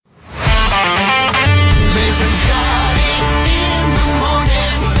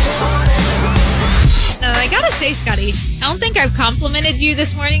say, Scotty, I don't think I've complimented you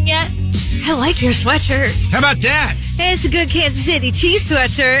this morning yet. I like your sweatshirt. How about that? It's a good Kansas City Chiefs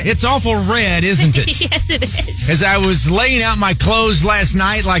sweatshirt. It's awful red, isn't it? Yes, it is. As I was laying out my clothes last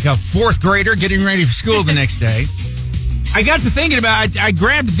night like a fourth grader getting ready for school the next day, I got to thinking about I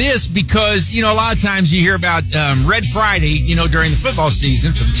grabbed this because, a lot of times you hear about Red Friday, during the football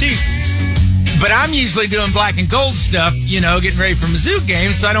season for the Chiefs. But I'm usually doing black and gold stuff, getting ready for Mizzou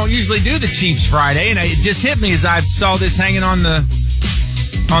games, so I don't usually do the Chiefs Friday. And it just hit me as I saw this hanging on the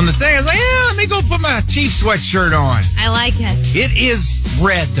thing. I was like, let me go put my Chiefs sweatshirt on. I like it. It is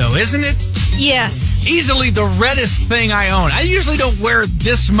red, though, isn't it? Yes. Easily the reddest thing I own. I usually don't wear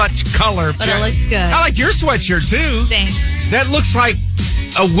this much color. But it looks good. I like your sweatshirt, too. Thanks. That looks like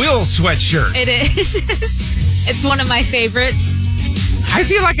a Will sweatshirt. It is. It's one of my favorites. I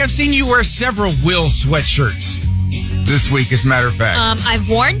feel like I've seen you wear several Will sweatshirts this week, as a matter of fact. I've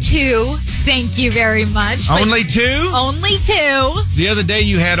worn 2. Thank you very much. Only 2? Only 2. The other day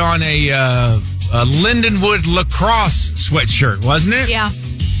you had on a Lindenwood lacrosse sweatshirt, wasn't it? Yeah.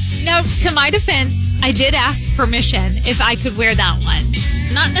 No, to my defense, I did ask permission if I could wear that one.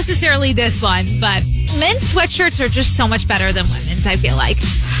 Not necessarily this one, but men's sweatshirts are just so much better than women's, I feel like.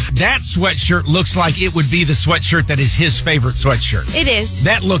 That sweatshirt looks like it would be the sweatshirt that is his favorite sweatshirt. It is.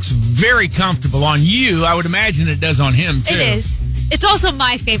 That looks very comfortable on you. I would imagine it does on him, too. It is. It's also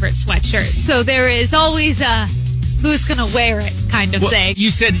my favorite sweatshirt. So there is always a who's going to wear it kind of thing.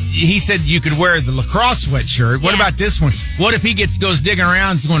 He said you could wear the lacrosse sweatshirt. What about this one? What if he goes digging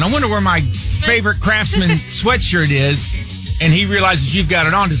around and going, I wonder where my favorite Craftsman sweatshirt is, and he realizes you've got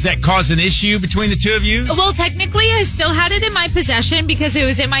it on. Does that cause an issue between the two of you? Well, technically, I still had it in my possession because it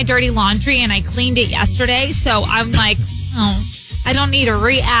was in my dirty laundry, and I cleaned it yesterday. So I'm like, I don't need to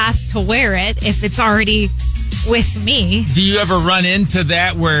re-ask to wear it if it's already with me. Do you ever run into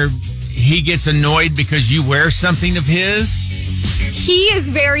that where he gets annoyed because you wear something of his? He is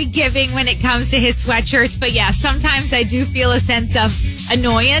very giving when it comes to his sweatshirts, but yeah, sometimes I do feel a sense of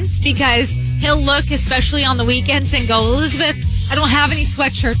annoyance because he'll look, especially on the weekends, and go, Elizabeth, I don't have any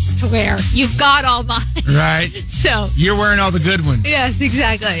sweatshirts to wear. You've got all mine. Right. So you're wearing all the good ones. Yes,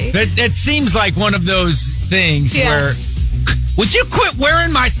 exactly. That seems like one of those things where, would you quit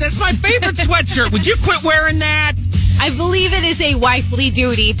wearing that's my favorite sweatshirt. Would you quit wearing that? I believe it is a wifely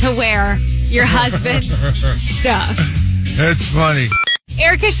duty to wear your husband's stuff. That's funny.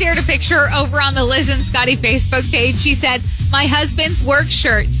 Erica shared a picture over on the Liz and Scotty Facebook page. She said, my husband's work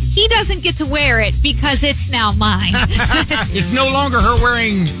shirt. He doesn't get to wear it because it's now mine. It's no longer her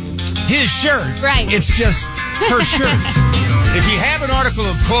wearing his shirt. Right. It's just her shirt. If you have an article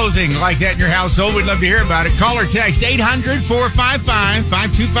of clothing like that in your household, we'd love to hear about it. Call or text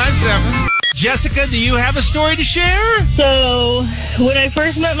 800-455-5257. Jessica, do you have a story to share? So, when I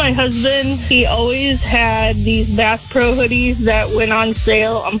first met my husband, he always had these Bass Pro hoodies that went on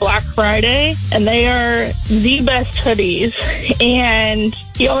sale on Black Friday, and they are the best hoodies. And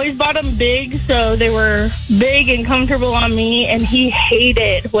he always bought them big, so they were big and comfortable on me, and he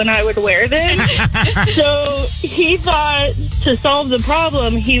hated when I would wear them. So, he thought to solve the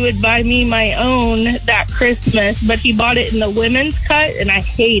problem, he would buy me my own that Christmas, but he bought it in the women's cut, and I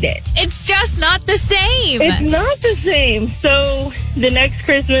hate it. It's just not the same. It's not the same. So the next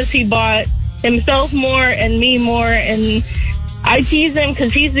Christmas, he bought himself more and me more, and I tease him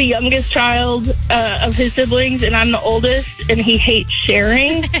because he's the youngest child of his siblings, and I'm the oldest, and he hates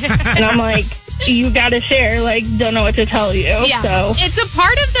sharing. And I'm like, you got to share. Like, don't know what to tell you. Yeah. So it's a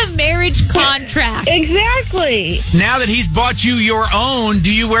part of the marriage contract. Exactly. Now that he's bought you your own,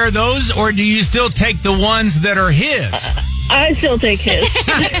 do you wear those, or do you still take the ones that are his? I still take his.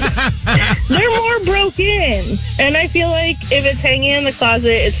 They're more broken. And I feel like if it's hanging in the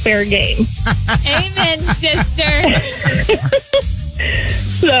closet, it's fair game. Amen, sister.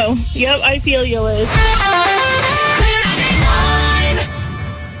 So, yep, I feel you, Liz.